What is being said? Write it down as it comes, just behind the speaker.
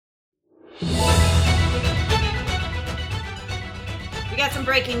We got some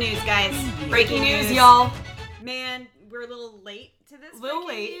breaking news, guys. Breaking news, y'all. Man, we're a little late to this. A little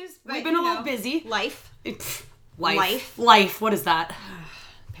late. News, but, we've been a little busy. Life. Life. What is that?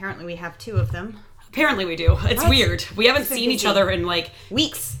 Apparently we have two of them. Apparently we do. It's weird. We haven't seen each other in like...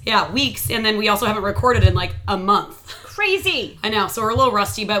 Weeks. Yeah, weeks. And then we also haven't recorded in like a month. Crazy. I know. So we're a little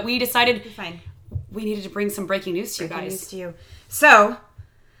rusty, but we decided fine. We needed to bring some breaking news to you guys. News to you. So,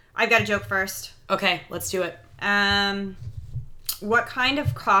 I've got a joke first. Okay, let's do it. What kind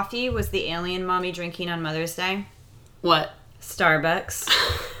of coffee was the alien mommy drinking on Mother's Day? What? Starbucks.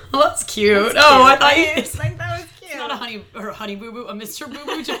 Well, that's cute. Oh, I thought you... like that was cute. It's not a honey boo boo, a Mr. Boo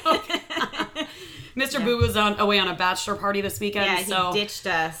Boo joke. Mr. Boo was away on a bachelor party this weekend. Yeah, he so ditched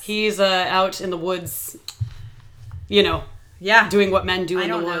us. He's out in the woods, doing what men do in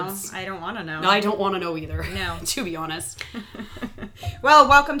the woods. I don't want to know. No, I don't want to know either. No. To be honest. Well,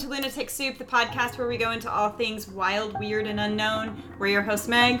 welcome to Lunatic Soup, the podcast where we go into all things wild, weird, and unknown. We're your host,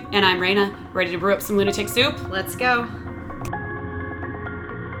 Meg. And I'm Reyna, ready to brew up some lunatic soup. Let's go.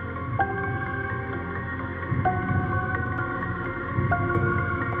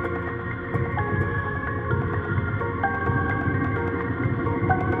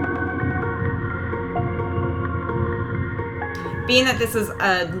 Being that this is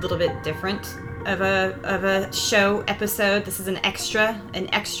a little bit different of a show episode, this is an extra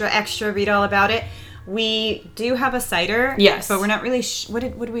read all about it. We do have a cider, yes, but we're not really. What do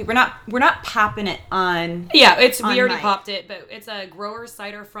we? We're not popping it on. Yeah, we already popped it, but it's a grower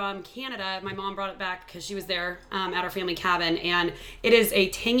cider from Canada. My mom brought it back because she was there at our family cabin, and it is a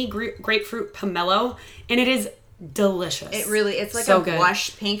tangy grapefruit pomelo, and it is delicious. It's like so a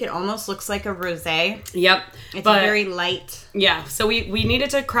blush pink. It almost looks like a rosé. Yep. It's very light. Yeah. So we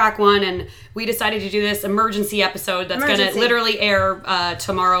needed to crack one, and we decided to do this emergency episode that's going to literally air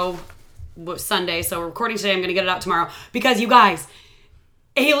tomorrow, Sunday. So we're recording today. I'm going to get it out tomorrow because you guys,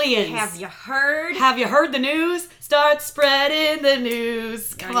 aliens. Have you heard? Have you heard the news? Start spreading the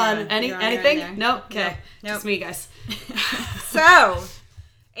news. Come on. Anything? No. Okay. Nope. Just me, guys. So.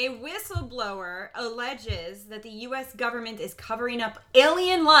 A whistleblower alleges that the U.S. government is covering up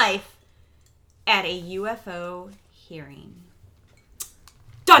alien life at a UFO hearing.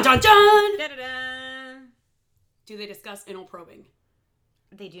 Dun, dun, dun! Da-da-da. Do they discuss anal probing?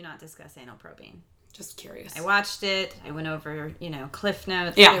 They do not discuss anal probing. Just curious. I watched it. I went over, Cliff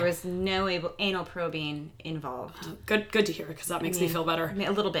Notes. Yeah. There was no anal probing involved. Good to hear, because that makes me feel better.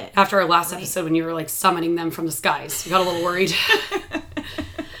 A little bit. After our last episode when you were, summoning them from the skies. We got a little worried.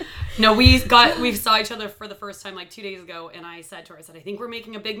 No, we saw each other for the first time 2 days ago, and I said to her, I think we're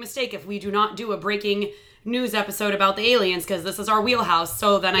making a big mistake if we do not do a breaking news episode about the aliens, because this is our wheelhouse.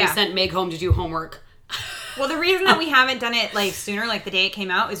 So then I sent Meg home to do homework. Well, the reason that we haven't done it sooner, the day it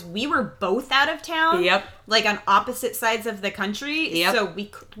came out, is we were both out of town. Yep. On opposite sides of the country. Yep. So we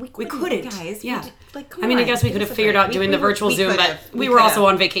couldn't, guys. Yeah. Come on. I guess we could have figured out doing the virtual Zoom, but we were also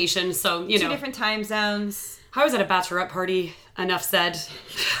on vacation, so Two different time zones. I was at a bachelorette party. Enough said.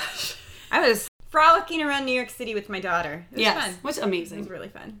 I was frolicking around New York City with my daughter. It was fun. Which amazing. It was really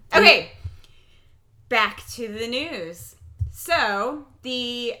fun. Okay. Back to the news. So,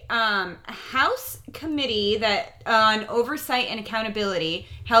 the House Committee that on Oversight and Accountability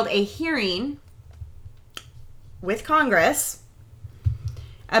held a hearing with Congress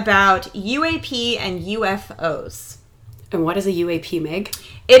about UAP and UFOs. And what is a UAP, Meg?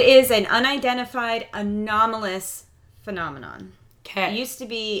 It is an unidentified anomalous phenomenon. Okay. It used to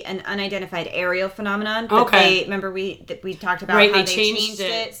be an unidentified aerial phenomenon, but remember we talked about how they changed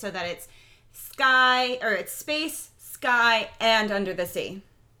it so that it's space, sky, and under the sea.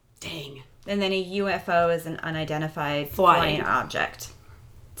 Dang. And then a UFO is an unidentified flying object.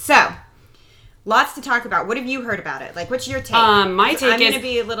 So, lots to talk about. What have you heard about it? What's your take? My take is... I'm going to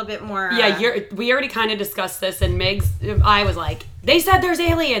be a little bit more... Yeah, we already kind of discussed this, and I was like, they said there's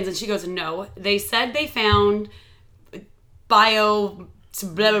aliens, and she goes, no. They said they found blah,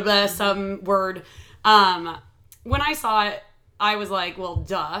 blah, blah, some word. When I saw it, I was like, well,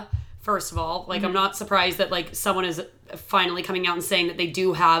 duh. First of all, I'm not surprised that, someone is finally coming out and saying that they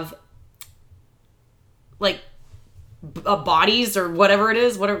do have, bodies or whatever it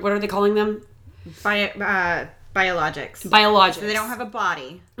is. What are they calling them? Biologics. Biologics. So they don't have a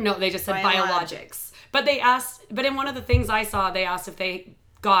body. No, they just said biologics. But in one of the things I saw, they asked if they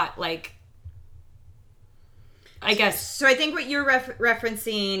got, I guess. So I think what you're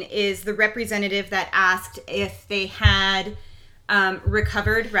referencing is the representative that asked if they had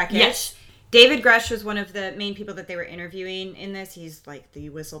recovered wreckage. Yes. David Grush was one of the main people that they were interviewing in this. He's the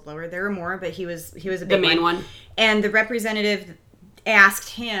whistleblower. There were more, but he was a big the main one. And the representative asked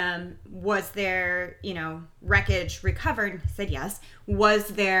him, was there, wreckage recovered? He said yes. Was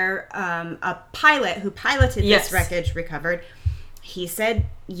there a pilot who piloted this wreckage recovered? He said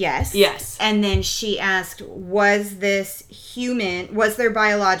yes. Yes. And then she asked, was there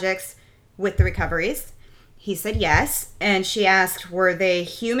biologics with the recoveries? He said yes. And she asked, were they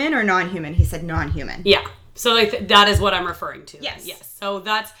human or non-human? He said non-human. Yeah. So that is what I'm referring to. Yes. Yes. So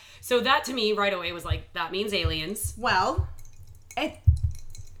that to me right away was like, that means aliens. Well, a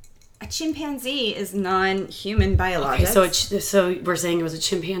chimpanzee is non-human biologics. Okay, so we're saying it was a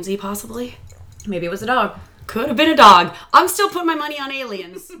chimpanzee possibly? Maybe it was a dog. Could have been a dog. I'm still putting my money on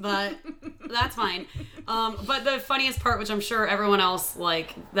aliens, but that's fine. But the funniest part, which I'm sure everyone else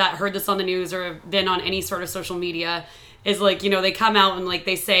like that heard this on the news or have been on any sort of social media, is like, they come out and like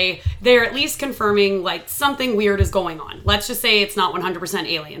they say they're at least confirming like something weird is going on. Let's just say it's not 100%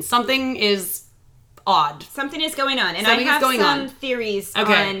 aliens. Something is odd. Something is going on. And Something I have is going some on. theories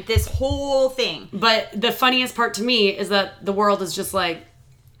on this whole thing. But the funniest part to me is that the world is just like,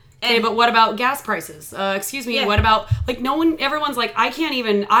 okay, but what about gas prices? Excuse me, what about, like, everyone's like, I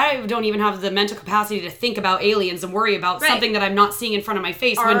don't even have the mental capacity to think about aliens and worry about something that I'm not seeing in front of my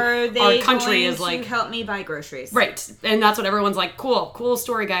face when our country is like, help me buy groceries. Right. And that's what everyone's like, cool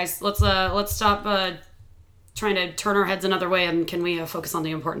story, guys. Let's stop trying to turn our heads another way and can we focus on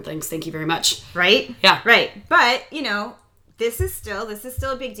the important things? Thank you very much. Right? Yeah. Right. But, this is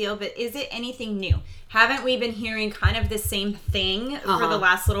still a big deal, but is it anything new? Haven't we been hearing kind of the same thing for the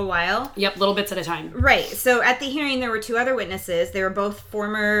last little while? Yep, little bits at a time. Right. So at the hearing, there were two other witnesses. They were both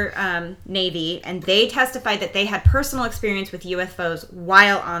former Navy, and they testified that they had personal experience with UFOs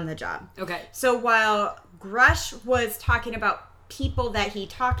while on the job. Okay. So while Grush was talking about people that he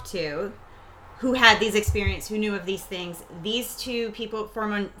talked to who had these experiences, who knew of these things, these two people,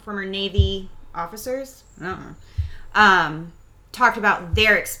 former Navy officers, I don't know, talked about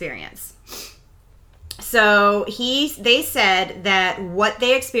their experience. So they said that what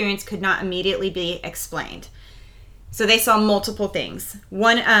they experienced could not immediately be explained. So they saw multiple things.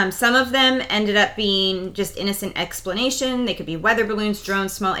 Some of them ended up being just innocent explanation. They could be weather balloons,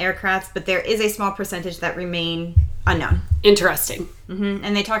 drones, small aircrafts, but there is a small percentage that remain unknown. Interesting. Mm-hmm.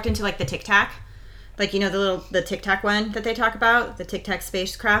 And they talked into like the Tic Tac, like the Tic Tac one that they talk about, the Tic Tac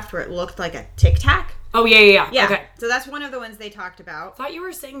spacecraft where it looked like a Tic Tac. Oh, yeah. Okay. So that's one of the ones they talked about. I thought you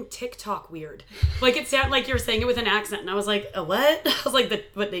were saying TikTok weird. Like, it sounded like you were saying it with an accent. And I was like, what? I was like,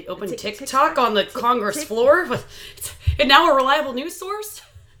 they opened TikTok on the Congress floor? And now a reliable news source?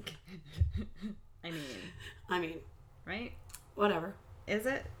 I mean. Right? Whatever. Is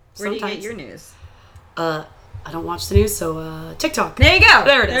it? Where do you get your news? I don't watch the news, so TikTok. There you go.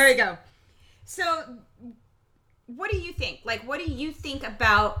 There it is. There you go. So, what do you think? Like, what do you think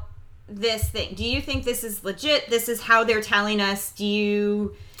about this thing? Do you think this is legit? This is how they're telling us?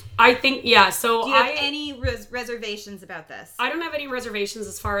 I think, yeah. So do you have any reservations about this? I don't have any reservations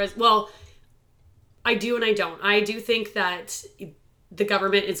as far as, well, I do and I don't. I do think that the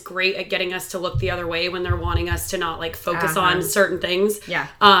government is great at getting us to look the other way when they're wanting us to not like focus on certain things. Yeah.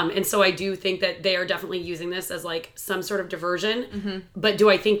 And so I do think that they are definitely using this as like some sort of diversion. Mm-hmm. But do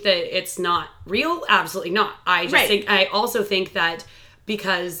I think that it's not real? Absolutely not. I also think that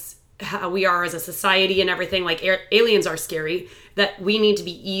because how we are as a society and everything, like aliens are scary, that we need to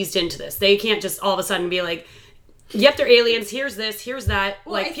be eased into this. They can't just all of a sudden be like, yep, they're aliens, here's this, here's that.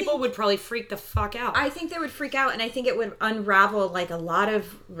 Well, people would probably freak the fuck out. I think they would freak out, and I think it would unravel like a lot of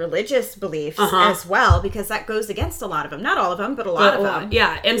religious beliefs as well, because that goes against a lot of them. Not all of them, but a lot of them.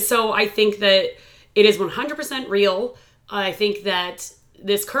 Yeah, and so I think that it is 100% real. I think that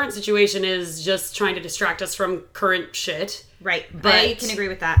this current situation is just trying to distract us from current shit. Right, but I can agree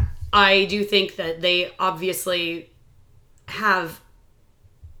with that. I do think that they obviously have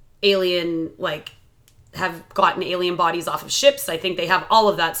have gotten alien bodies off of ships. I think they have all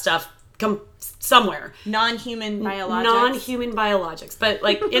of that stuff somewhere. Non-human biologics. But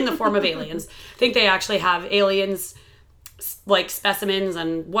like in the form of aliens. I think they actually have aliens, like specimens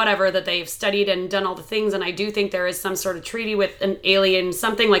and whatever that they've studied and done all the things. And I do think there is some sort of treaty with an alien,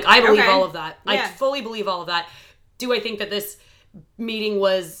 something like, I believe all of that. Yeah. I fully believe all of that. Do I think that this meeting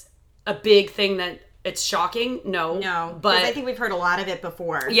was a big thing that it's shocking? No. But I think we've heard a lot of it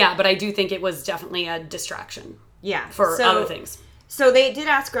before. Yeah, but I do think it was definitely a distraction. Yeah. For other things. So they did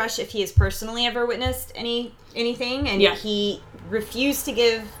ask Grush if he has personally ever witnessed anything, and he refused to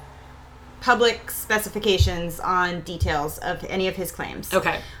give public specifications on details of any of his claims.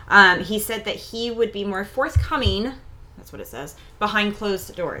 Okay. He said that he would be more forthcoming, that's what it says, behind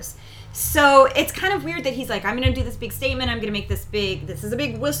closed doors. So it's kind of weird that he's like, I'm going to do this big statement, I'm going to make this is a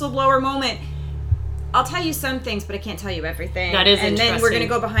big whistleblower moment. I'll tell you some things, but I can't tell you everything. That is and interesting. then we're going to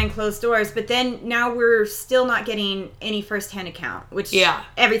go behind closed doors. But then now we're still not getting any firsthand account, which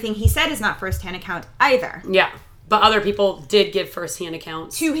everything he said is not firsthand account either. Yeah. But other people did give firsthand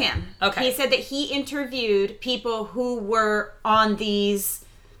accounts. To him. Okay. He said that he interviewed people who were on these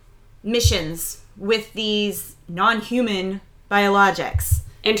missions with these non-human biologics.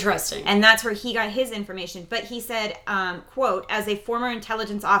 Interesting. And that's where he got his information. But he said, quote, as a former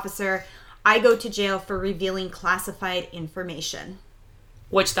intelligence officer, I go to jail for revealing classified information.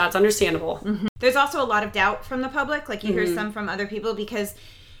 Which, that's understandable. Mm-hmm. There's also a lot of doubt from the public. Like, you hear some from other people because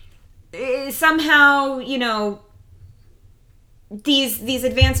somehow, you know, these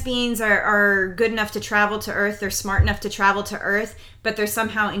advanced beings are good enough to travel to Earth. They're smart enough to travel to Earth, but they're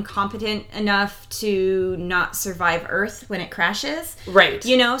somehow incompetent enough to not survive Earth when it crashes. Right.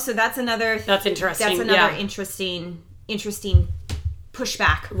 You know, so that's another... That's interesting. That's another interesting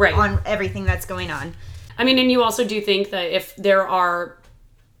pushback on everything that's going on. I mean, and you also do think that if there are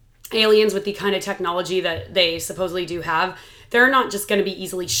aliens with the kind of technology that they supposedly do have, they're not just going to be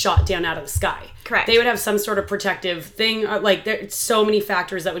easily shot down out of the sky. Correct. They would have some sort of protective thing. Like, there's so many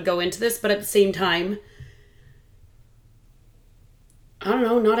factors that would go into this, but at the same time, I don't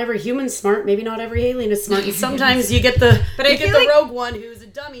know, not every human's smart. Maybe not every alien is smart. And sometimes you get the rogue one who's a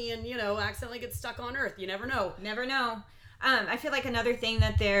dummy and, you know, accidentally gets stuck on Earth. You never know. Never know. I feel like another thing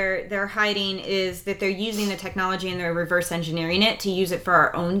that they're hiding is that they're using the technology and they're reverse engineering it to use it for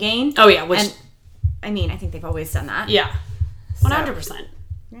our own gain. Oh, yeah. And, I mean, I think they've always done that. Yeah. 100%.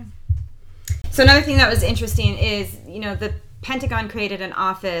 Yeah. So another thing that was interesting is, you know, the Pentagon created an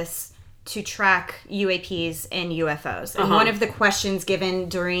office to track UAPs and UFOs. And one of the questions given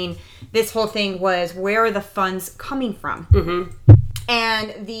during this whole thing was, where are the funds coming from? Mm-hmm.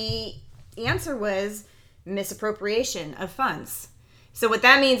 And the answer was misappropriation of funds. So what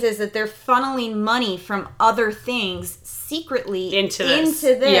that means is that they're funneling money from other things secretly into this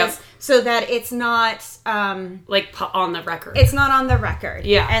yep. so that it's not like on the record. It's not on the record.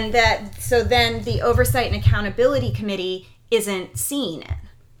 Yeah. And so then the Oversight and Accountability Committee isn't seeing it.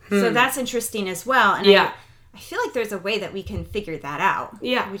 So that's interesting as well. And I feel like there's a way that we can figure that out.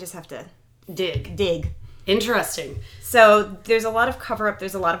 Yeah. We just have to dig. Interesting. So there's a lot of cover up,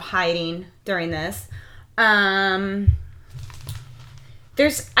 there's a lot of hiding during this. I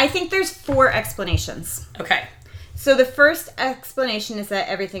think there's 4 explanations. Okay. So the first explanation is that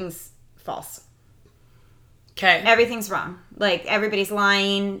everything's false. Okay. Everything's wrong. Like, everybody's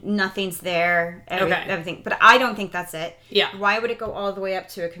lying, nothing's there, everything. But I don't think that's it. Yeah. Why would it go all the way up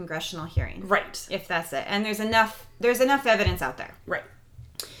to a congressional hearing? Right. If that's it. And there's enough evidence out there. Right.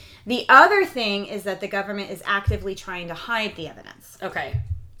 The other thing is that the government is actively trying to hide the evidence. Okay.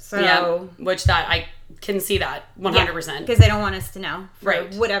 So, yeah, which that I can see that 100%. Because they don't want us to know for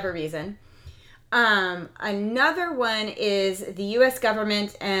whatever reason. Another one is the U.S.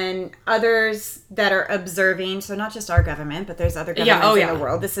 government and others that are observing. So not just our government, but there's other governments in the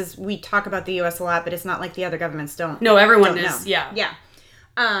world. We talk about the U.S. a lot, but it's not like the other governments don't. No, everyone is. Know. Yeah.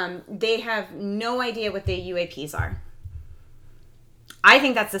 Yeah. They have no idea what the UAPs are. I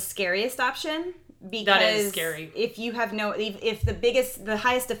think that's the scariest option. Because that is scary. If you have if the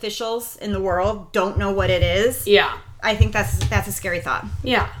highest officials in the world don't know what it is, I think that's a scary thought.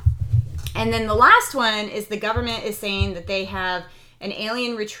 Yeah. And then the last one is the government is saying that they have an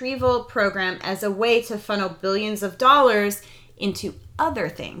alien retrieval program as a way to funnel billions of dollars into other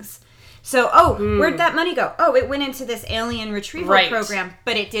things. So, where'd that money go? Oh, it went into this alien retrieval program,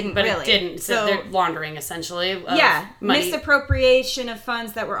 but it didn't really. It didn't. So they're laundering, essentially. Money. Misappropriation of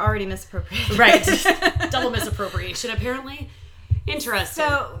funds that were already misappropriated. Right. Double misappropriation, apparently. Interesting.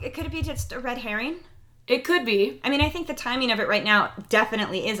 So, could it be just a red herring? It could be. I mean, I think the timing of it right now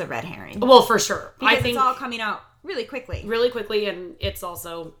definitely is a red herring. Well, for sure. Because I think it's all coming out really quickly. Really quickly, and it's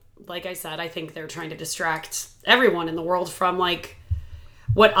also, like I said, I think they're trying to distract everyone in the world from, like,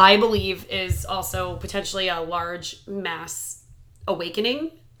 what I believe is also potentially a large mass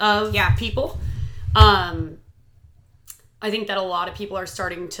awakening of people. I think that a lot of people are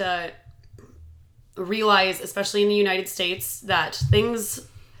starting to realize, especially in the United States, that things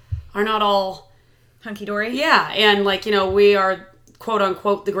are not all hunky-dory. Yeah, and like, you know, we are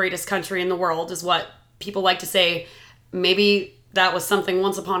quote-unquote the greatest country in the world is what people like to say. Maybe that was something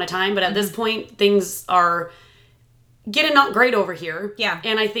once upon a time, but at this point, things are getting not great over here. Yeah.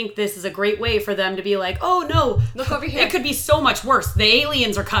 And I think this is a great way for them to be like, oh no, look over here. It could be so much worse. The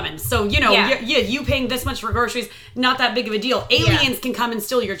aliens are coming. So, you know, you paying this much for groceries, not that big of a deal. Aliens can come and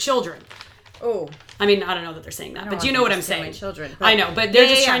steal your children. Oh. I mean, I don't know that they're saying that, but you know what I'm saying. My children. I know, but they're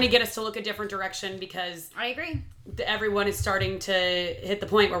just trying to get us to look a different direction because I agree. Everyone is starting to hit the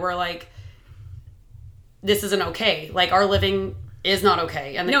point where we're like, this isn't okay. Like, our living is not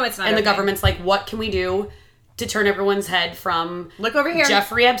okay. And No, it's not And the okay. government's like, what can we do to turn everyone's head from Look over here.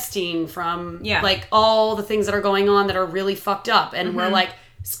 Jeffrey Epstein, from Yeah. like all the things that are going on that are really fucked up. And we're like,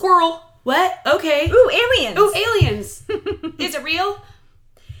 squirrel, what? Okay. Ooh, aliens. Ooh, aliens. Is it real?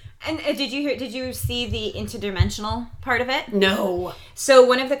 And did you see the interdimensional part of it? No. So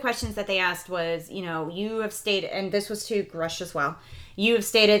one of the questions that they asked was, you have stated, and this was to Grush as well, you have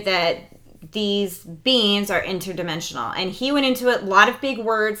stated that these beings are interdimensional. And he went into it, a lot of big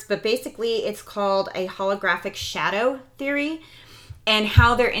words, but basically it's called a holographic shadow theory. And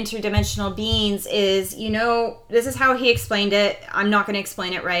how they're interdimensional beings is, this is how he explained it. I'm not going to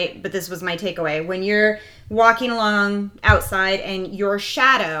explain it right, but this was my takeaway. When you're walking along outside and your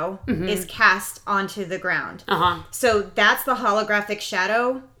shadow is cast onto the ground. So that's the holographic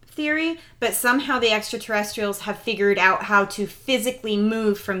shadow theory, but somehow the extraterrestrials have figured out how to physically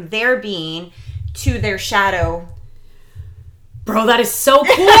move from their being to their shadow. Bro, that is so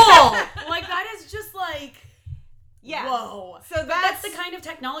cool. Like, that is just like... Yeah. Whoa. So that's the kind of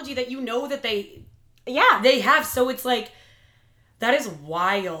technology that that Yeah. they have. So it's like, that is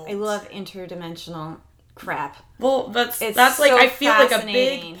wild. I love interdimensional crap. Well, that's like, so I feel like a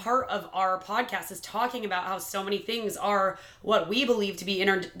fascinating. big part of our podcast is talking about how so many things are what we believe to be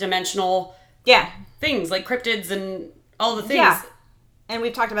interdimensional things, like cryptids and all the things. Yeah. And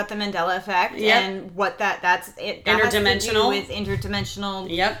we've talked about the Mandela effect and what that's it. That Interdimensional. has to do with interdimensional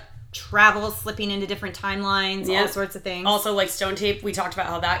Yep. travel, slipping into different timelines, all sorts of things. Also, like stone tape, we talked about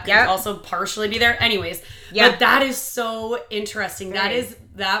how that could also partially be there. Anyways, but that is so interesting. Very.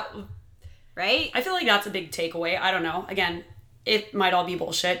 That Right? I feel like that's a big takeaway. I don't know. Again, it might all be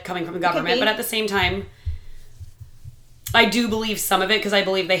bullshit coming from the government, but at the same time, I do believe some of it because I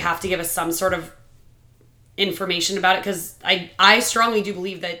believe they have to give us some sort of information about it, because I strongly do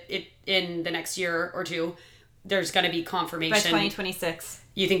believe that in the next year or two, there's going to be confirmation. By 2026.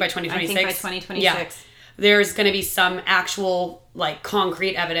 You think by 2026? I think by 2026. Yeah. There's going to be some actual, like,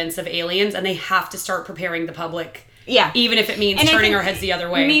 concrete evidence of aliens, and they have to start preparing the public. Yeah. Even if it means And I turning think our heads the other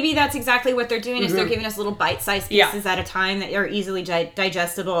way. Maybe that's exactly what they're doing, is they're giving us little bite-sized pieces at a time that are easily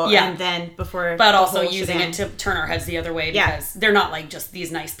digestible, and then before but the also whole using shebang. it to turn our heads the other way, because they're not like just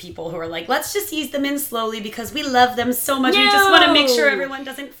these nice people who are like, let's just ease them in slowly because we love them so much. We just want to make sure everyone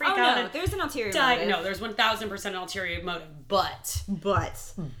doesn't freak out. No, And there's an ulterior die. motive. No, there's 1,000% an ulterior motive. But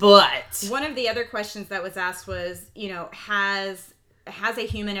But one of the other questions that was asked was, has a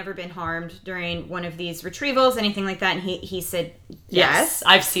human ever been harmed during one of these retrievals, anything like that? And he said yes.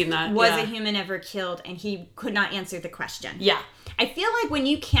 I've seen that. Was a human ever killed? And he could not answer the question. Yeah. I feel like when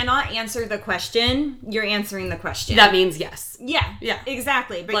you cannot answer the question, you're answering the question. That means yes. Yeah. Yeah.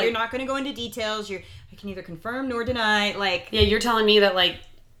 Exactly. But Like, you're not going to go into details. I can neither confirm nor deny. Like, yeah, you're telling me that, like,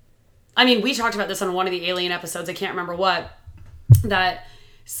 I mean, we talked about this on one of the alien episodes. I can't remember what. That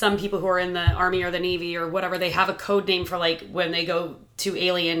some people who are in the Army or the Navy or whatever, they have a code name for, like, when they go to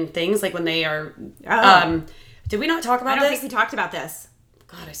alien things, like when they are... did we not talk about this? I don't think we talked about this.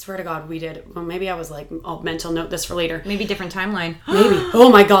 God, I swear to God, we did. Well, maybe I was like, oh, mental note this for later. Maybe different timeline. Maybe. Oh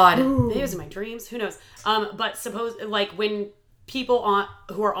my God. Maybe it was in my dreams. Who knows? But suppose, like, when people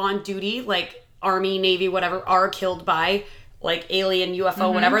who are on duty, like Army, Navy, whatever, are killed by, like, alien,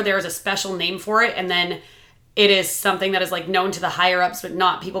 UFO, whatever, there is a special name for it, and then it is something that is, like, known to the higher ups, but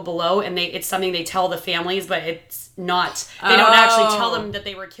not people below, and it's something they tell the families, but it's not. They don't actually tell them that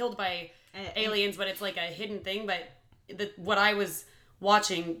they were killed by aliens, but it's like a hidden thing. But what I was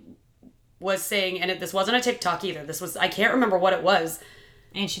watching was saying, and this wasn't a TikTok either. This was, I can't remember what it was.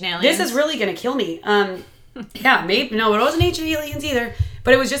 Ancient aliens. This is really going to kill me. Yeah, maybe. No, it wasn't ancient aliens either.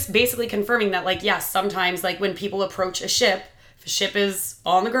 But it was just basically confirming that, like, yes, sometimes, like, when people approach a ship, if a ship is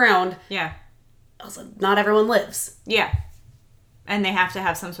on the ground, also, not everyone lives. Yeah. And they have to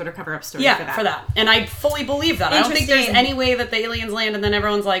have some sort of cover-up story for that. And I fully believe that. I don't think there's any way that the aliens land and then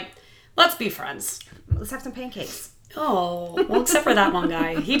everyone's like, let's be friends. Let's have some pancakes. Oh, well, except for that one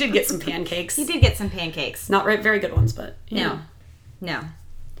guy. He did get some pancakes. He did get some pancakes. Not very good ones, but... No.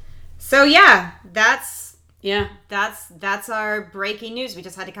 So, yeah, that's our breaking news. We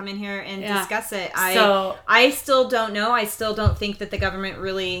just had to come in here and discuss it. I still don't know. I still don't think that the government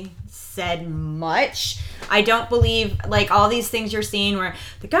really said much. I don't believe, like, all these things you're seeing where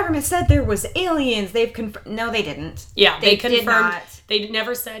the government said there was aliens. They've confirmed. No, they didn't. Yeah, they confirmed. Did not. They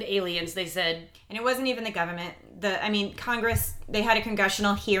never said aliens. They said... And it wasn't even the government. Congress, they had a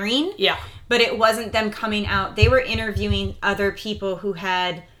congressional hearing. Yeah. But it wasn't them coming out. They were interviewing other people who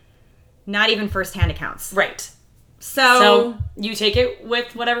had not even firsthand accounts. Right. So you take it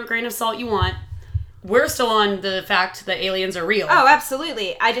with whatever grain of salt you want. We're still on the fact that aliens are real. Oh,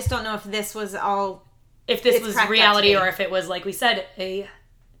 absolutely. I just don't know if this was all if this It's was cracked up to reality be. or if it was, like we said, a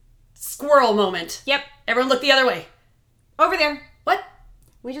squirrel moment. Yep. Everyone look the other way. Over there. What?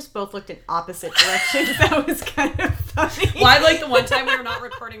 We just both looked in opposite directions. That was kind of funny. Well, like the one time we were not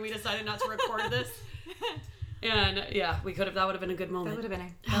recording, we decided not to record this. And yeah, we could have. That would have been a good moment. That would have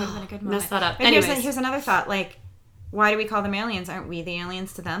been a good moment. Messed that up. But Anyways. here's another thought. Like, why do we call them aliens? Aren't we the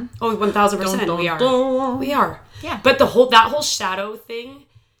aliens to them? Oh, 1,000%. We are. We are. Yeah. But that whole shadow thing,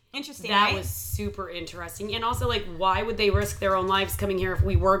 Interesting. that right? was super interesting. And also, like, why would they risk their own lives coming here if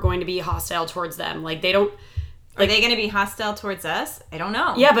we were going to be hostile towards them? Like, they don't. Are they going to be hostile towards us? I don't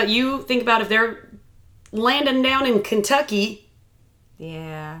know. Yeah, but you think about if they're landing down in Kentucky.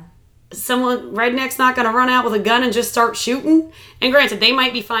 Yeah. Someone redneck's not going to run out with a gun and just start shooting. And granted, they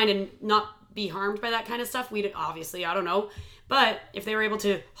might be fine and not be harmed by that kind of stuff. We obviously, I don't know. But if they were able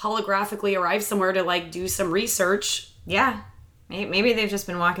to holographically arrive somewhere to like do some research, Yeah. Maybe they've just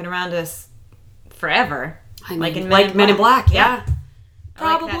been walking around us forever. I mean, like in Men in Black. Yeah. I like that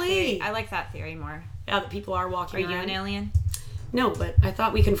Probably. theory. I like that theory more. Yeah, that people are walking Are you around. an alien? No, but I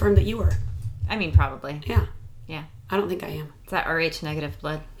thought we confirmed that you were. I mean, probably. Yeah. Yeah. I don't think I am. Is that RH negative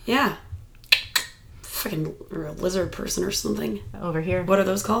blood? Yeah. Freaking or a lizard person or something. Over here. What are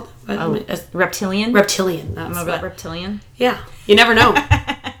those called? Reptilian? Reptilian. I'm That's over that what. reptilian. Yeah. You never know.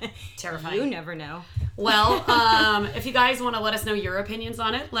 Terrifying. You never know. Well, if you guys want to let us know your opinions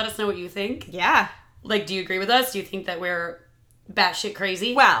on it, let us know what you think. Yeah. Like, do you agree with us? Do you think that we're batshit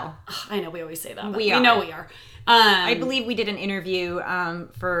crazy? Well, I know we always say that. But We we are. know we are. I believe we did an interview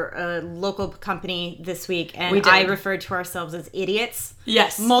for a local company this week, and We did. I referred to ourselves as idiots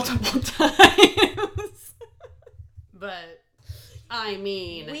Yes. multiple times. But, I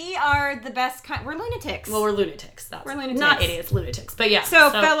mean... We are the best kind. We're lunatics. Well, we're lunatics. We're lunatics. Not idiots, lunatics. But yeah.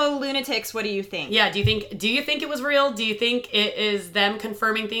 So, fellow lunatics, what do you think? Yeah, do you think it was real? Do you think it is them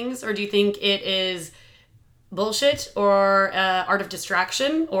confirming things? Or do you think it is bullshit or art of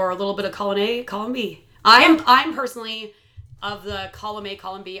distraction or a little bit of column A, column B? I'm personally of the column A,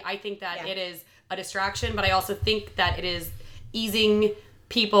 column B. I think that it is a distraction, but I also think that it is easing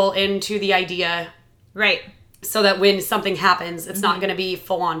people into the idea Right. so that when something happens, it's not going to be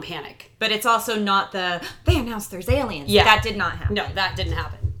full-on panic. But it's also not they announced there's aliens. Yeah. That did not happen. No, that didn't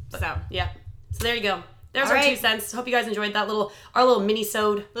happen. But, So. yeah. So there you go. There's All our right. 2 cents. Hope you guys enjoyed that our little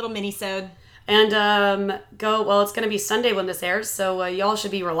mini-sode. Little mini-sode. And it's going to be Sunday when this airs, so y'all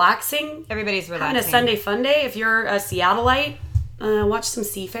should be relaxing. Everybody's relaxing. Having a Sunday fun day. If you're a Seattleite, watch some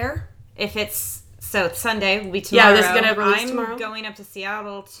Seafair. If it's Sunday, will be tomorrow. Yeah, this is gonna release I'm tomorrow. going up to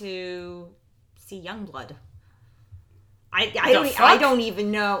Seattle to see Youngblood. The I fuck? don't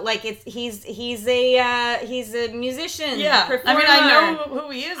even know. Like he's a musician. Yeah, performer. I mean, I know who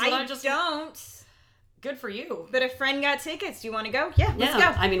he is, but I I just... don't. Good for you. But a friend got tickets. Do you want to go? Yeah, let's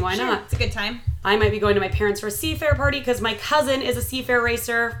Yeah, go. I mean, why Sure, not? It's a good time. I might be going to my parents for a Seafair party because my cousin is a Seafair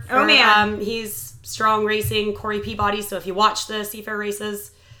racer. Oh, man. He's strong racing, Corey Peabody, so if you watch the Seafair races,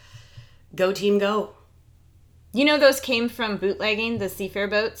 go team go. You know those came from bootlegging, the Seafair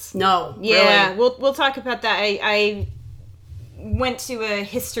boats? No, Yeah, really. we'll talk about that. I went to a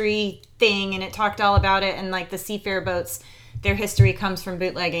history thing and it talked all about it, and like the Seafair boats, their history comes from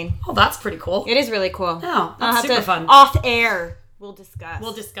bootlegging. Oh, that's pretty cool. It is really cool. Oh, I'll that's have super to, fun. Off air, we'll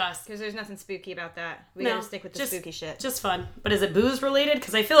discuss. Because there's nothing spooky about that. We No, gotta stick with the just- spooky shit. Just fun. But is it booze related?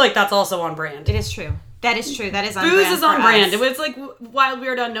 Because I feel like that's also on brand. It is true. That is true. That is on Booze brand is on for brand. us. It was like Wild,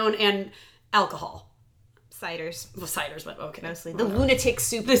 Weird, Unknown, and alcohol. Ciders. Well, ciders, but okay. Mostly. The lunatic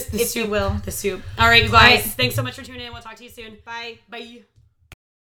soup, The if soup. you will. The soup. All right, you guys. right. Thanks so much for tuning in. We'll talk to you soon. Bye. Bye.